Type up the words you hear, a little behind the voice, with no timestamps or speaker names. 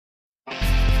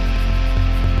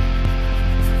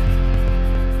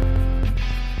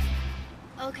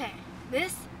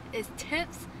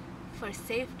tips for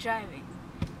safe driving.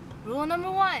 Rule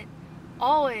number 1,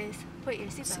 always put your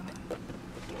seatbelt on.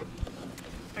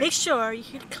 Make sure you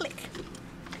hit click.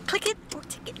 Click it or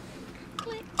tick it.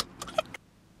 Click, click.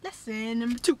 Lesson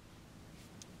number 2.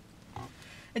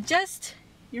 Adjust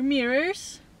your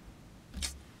mirrors,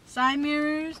 side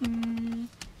mirrors,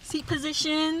 seat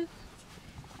position.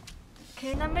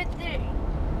 Okay, number 3.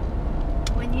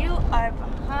 When you are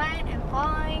behind and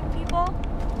following people,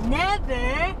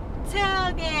 Never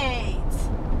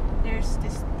tailgate. There's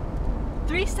this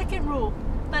 3-second rule,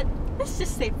 but let's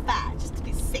just say 5 just to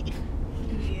be safe.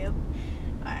 Yep.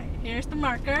 Alright, here's the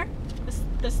marker.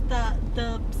 This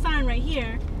the sign right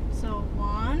here. So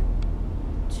 1,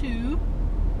 2,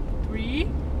 3.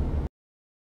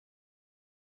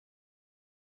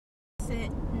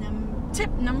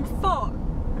 Tip number 4.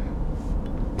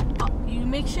 You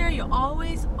make sure you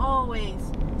always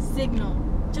signal,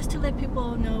 just to let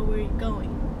people know where you're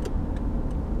going.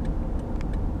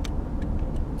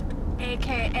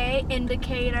 AKA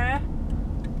indicator.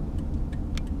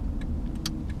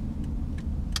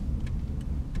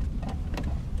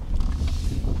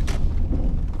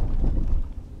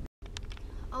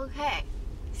 Okay,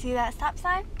 see that stop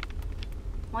sign?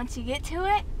 Once you get to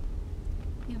it,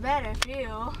 you better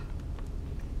feel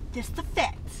Just the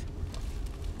facts.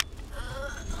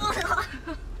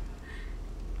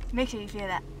 Make sure you feel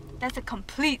that. That's a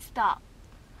complete stop.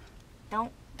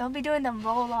 Don't be doing them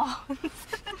roll-offs.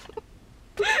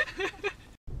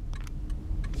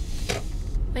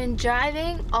 When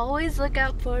driving, always look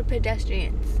out for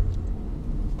pedestrians.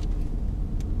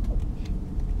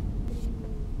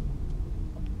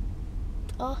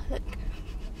 Oh, look.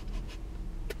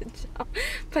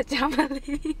 Pajama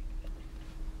lady.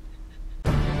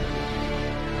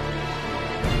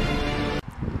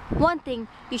 One thing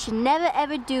you should never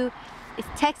ever do is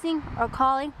texting or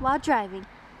calling while driving.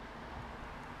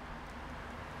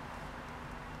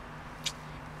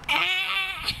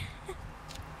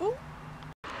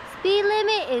 Speed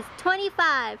limit is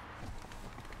 25.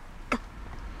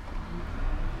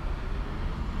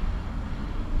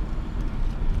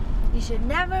 You should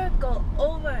never go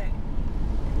over.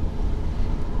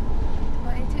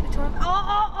 22, 20,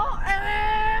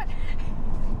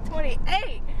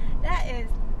 28. That is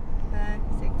 5,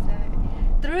 6,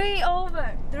 7. 3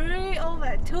 over. 3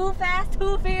 over. Too fast,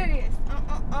 too furious.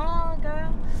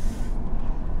 Girl.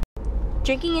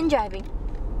 Drinking and driving.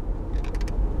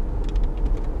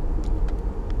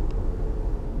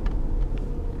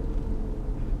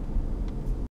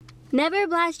 Never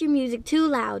blast your music too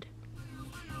loud.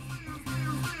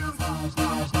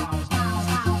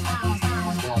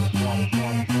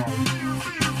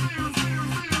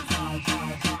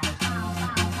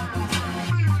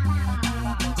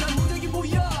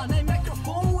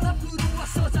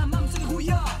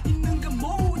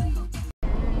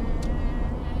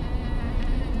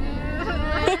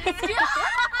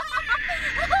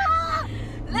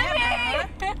 Limmy!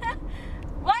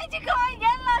 Why'd you go on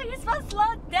yellow? You're supposed to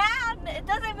slow down. It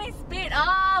doesn't mean speed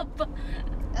up.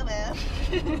 Hello.